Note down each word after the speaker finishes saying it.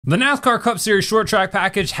The NASCAR Cup Series short track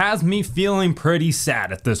package has me feeling pretty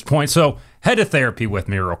sad at this point, so head to therapy with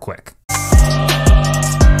me real quick.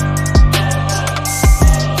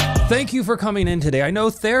 Thank you for coming in today. I know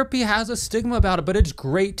therapy has a stigma about it, but it's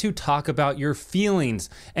great to talk about your feelings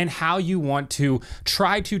and how you want to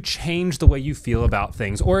try to change the way you feel about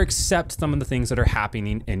things or accept some of the things that are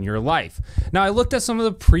happening in your life. Now, I looked at some of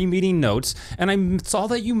the pre-meeting notes and I saw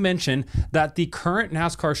that you mentioned that the current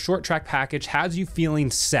NASCAR short track package has you feeling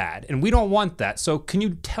sad, and we don't want that. So can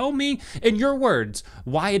you tell me in your words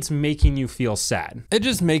why it's making you feel sad? It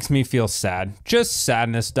just makes me feel sad. Just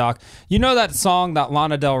sadness, Doc. You know that song, that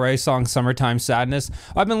Lana Del Rey song, Summertime Sadness?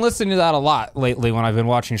 I've been listening to that a lot lately when I've been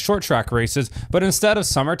watching short track races, but instead of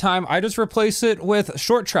summertime, I just replace it with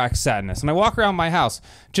short track sadness. And I walk around my house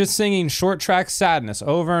just singing short track sadness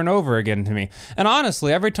over and over again to me. And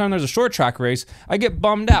honestly, every time there's a short track race, I get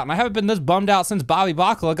bummed out. And I haven't been this bummed out since Bobby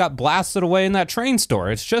Bacala got blasted away in that train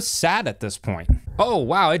store. It's just sad at this point. Oh,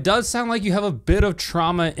 wow. It does sound like you have a bit of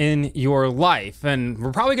trauma in your life, and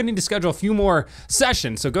we're probably going to need to schedule a few more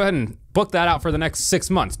sessions. So go ahead and book that out for the next 6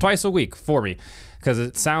 months, twice a week for me, because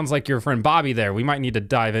it sounds like your friend Bobby there. We might need to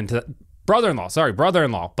dive into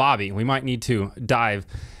brother-in-law, Bobby. We might need to dive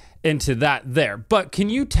into that there. But can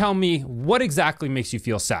you tell me what exactly makes you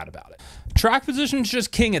feel sad about it? Track position's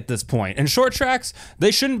just king at this point. And short tracks,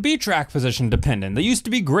 they shouldn't be track position dependent. They used to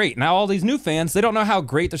be great. Now all these new fans, they don't know how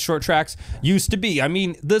great the short tracks used to be. I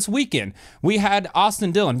mean, this weekend, we had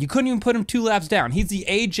Austin Dillon. You couldn't even put him 2 laps down. He's the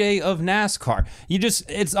AJ of NASCAR.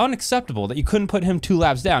 It's unacceptable that you couldn't put him 2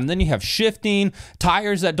 laps down. And then you have shifting,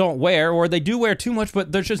 tires that don't wear, or they do wear too much,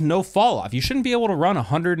 but there's just no fall off. You shouldn't be able to run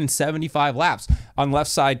 175 laps on left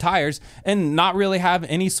side tires and not really have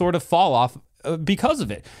any sort of fall off because of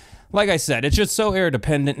it. Like I said, it's just so air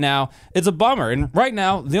dependent now. It's a bummer. And right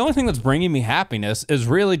now, the only thing that's bringing me happiness is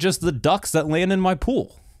really just the ducks that land in my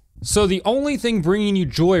pool. So the only thing bringing you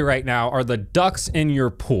joy right now are the ducks in your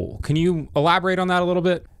pool. Can you elaborate on that a little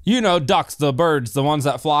bit? You know, ducks, the birds, the ones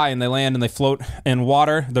that fly and they land and they float in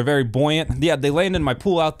water. They're very buoyant. Yeah, they land in my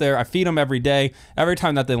pool out there. I feed them every day. Every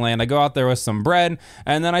time that they land, I go out there with some bread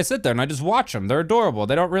and then I sit there and I just watch them. They're adorable.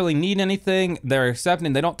 They don't really need anything. They're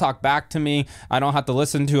accepting. They don't talk back to me. I don't have to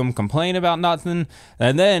listen to them complain about nothing.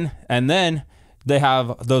 And then they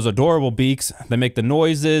have those adorable beaks. They make the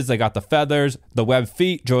noises. They got the feathers, the webbed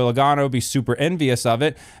feet. Joey Logano would be super envious of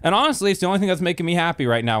it. And honestly, it's the only thing that's making me happy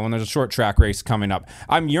right now when there's a short track race coming up.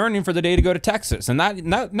 I'm yearning for the day to go to Texas. And that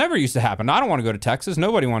never used to happen. I don't want to go to Texas.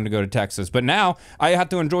 Nobody wanted to go to Texas. But now I have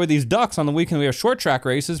to enjoy these ducks on the weekend we have short track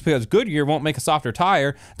races because Goodyear won't make a softer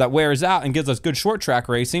tire that wears out and gives us good short track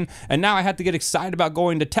racing. And now I have to get excited about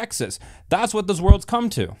going to Texas. That's what this world's come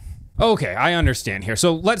to. Okay, I understand here.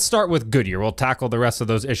 So let's start with Goodyear. We'll tackle the rest of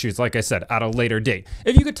those issues, like I said, at a later date.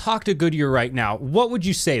 If you could talk to Goodyear right now, what would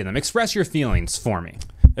you say to them? Express your feelings for me.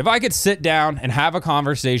 If I could sit down and have a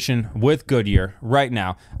conversation with Goodyear right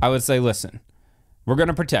now, I would say, listen, we're going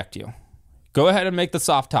to protect you. Go ahead and make the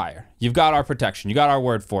soft tire. You've got our protection. You got our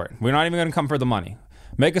word for it. We're not even going to come for the money.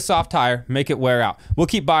 Make a soft tire, make it wear out. We'll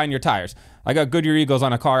keep buying your tires. I got Goodyear Eagles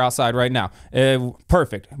on a car outside right now.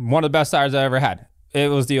 Perfect. One of the best tires I ever had. It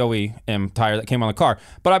was the OEM tire that came on the car.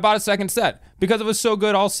 But I bought a second set because it was so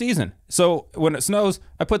good all season. So when it snows,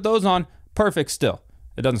 I put those on. Perfect still.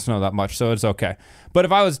 It doesn't snow that much, so it's okay. But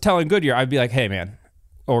if I was telling Goodyear, I'd be like, hey, man,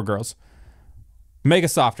 or girls, make a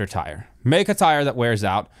softer tire. Make a tire that wears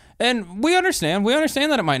out. And we understand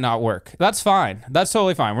that it might not work. That's fine. That's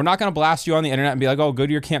totally fine. We're not going to blast you on the internet and be like, oh,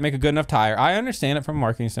 Goodyear can't make a good enough tire. I understand it from a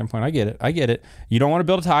marketing standpoint. I get it. You don't want to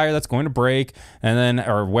build a tire that's going to break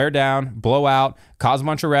or wear down, blow out, cause a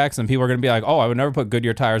bunch of wrecks, and people are going to be like, oh, I would never put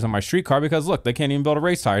Goodyear tires on my street car because, look, they can't even build a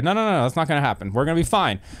race tire. No, that's not going to happen. We're going to be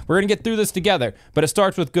fine. We're going to get through this together, but it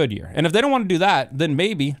starts with Goodyear. And if they don't want to do that, then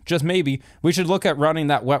maybe, just maybe, we should look at running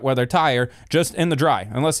that wet weather tire just in the dry,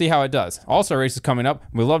 and let's see how it does. Also, races coming up,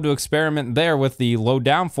 we love to experiment there with the low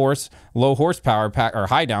downforce, low horsepower pack, or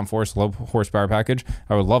high downforce, low horsepower package.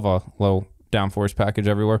 I would love a low downforce package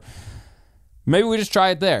everywhere. Maybe we just try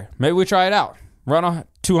it there. Maybe we try it out. Run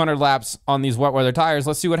 200 laps on these wet weather tires.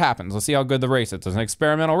 Let's see what happens. Let's see how good the race is. It's an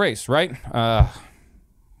experimental race, right?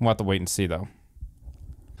 We'll have to wait and see, though.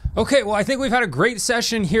 Okay, well, I think we've had a great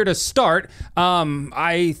session here to start.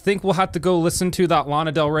 I think we'll have to go listen to that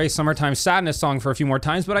Lana Del Rey Summertime Sadness song for a few more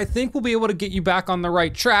times, but I think we'll be able to get you back on the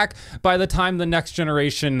right track by the time the next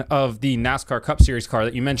generation of the NASCAR Cup Series car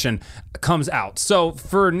that you mentioned comes out. So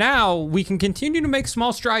for now, we can continue to make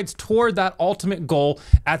small strides toward that ultimate goal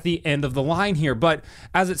at the end of the line here. But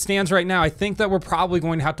as it stands right now, I think that we're probably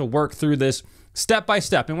going to have to work through this step by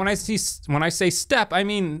step. And when I say step, I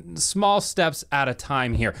mean small steps at a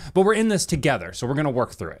time here. But we're in this together, so we're going to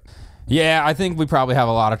work through it. Yeah, I think we probably have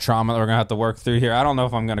a lot of trauma that we're going to have to work through here. I don't know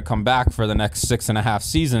if I'm going to come back for the next 6.5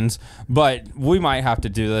 seasons, but we might have to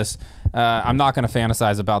do this. I'm not going to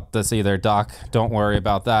fantasize about this either, Doc. Don't worry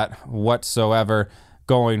about that whatsoever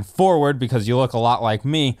going forward, because you look a lot like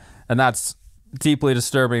me, and that's deeply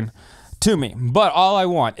disturbing to me. But all I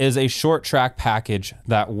want is a short track package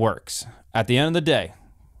that works. At the end of the day,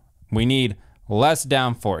 we need less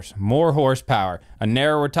downforce, more horsepower, a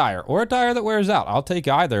narrower tire, or a tire that wears out. I'll take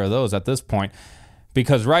either of those at this point,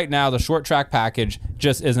 because right now the short track package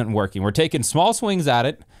just isn't working. We're taking small swings at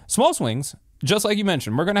it. Small swings, just like you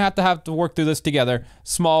mentioned. We're going to have to work through this together,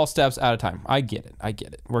 small steps at a time. I get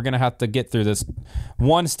it. We're going to have to get through this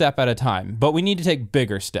one step at a time, but we need to take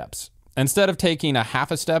bigger steps. Instead of taking a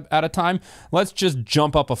half a step at a time, let's just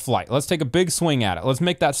jump up a flight. Let's take a big swing at it. Let's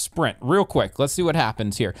make that sprint real quick. Let's see what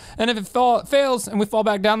happens here. And if it fails and we fall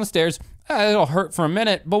back down the stairs, it'll hurt for a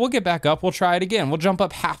minute, but we'll get back up. We'll try it again. We'll jump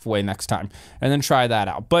up halfway next time and then try that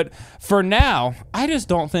out. But for now, I just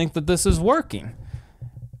don't think that this is working.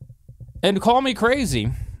 And call me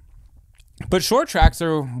crazy, but short tracks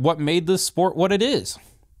are what made this sport what it is.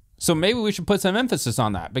 So maybe we should put some emphasis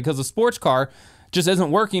on that, because the sports car just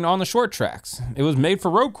isn't working on the short tracks. It was made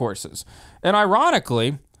for road courses. And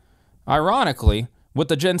ironically, with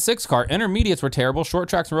the Gen 6 car, intermediates were terrible, short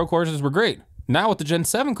tracks and road courses were great. Now with the Gen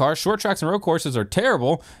 7 car, short tracks and road courses are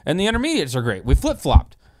terrible, and the intermediates are great. We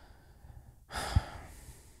flip-flopped.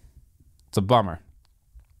 It's a bummer.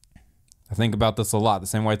 I think about this a lot, the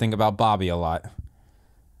same way I think about Bobby a lot.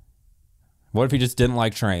 What if he just didn't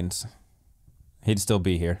like trains? He'd still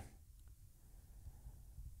be here.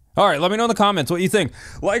 All right, let me know in the comments what you think.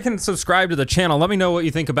 Like and subscribe to the channel. Let me know what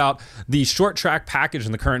you think about the short track package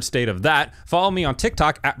and the current state of that. Follow me on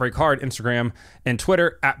TikTok @BreakHard, Instagram, and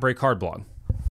Twitter @BreakHardBlog.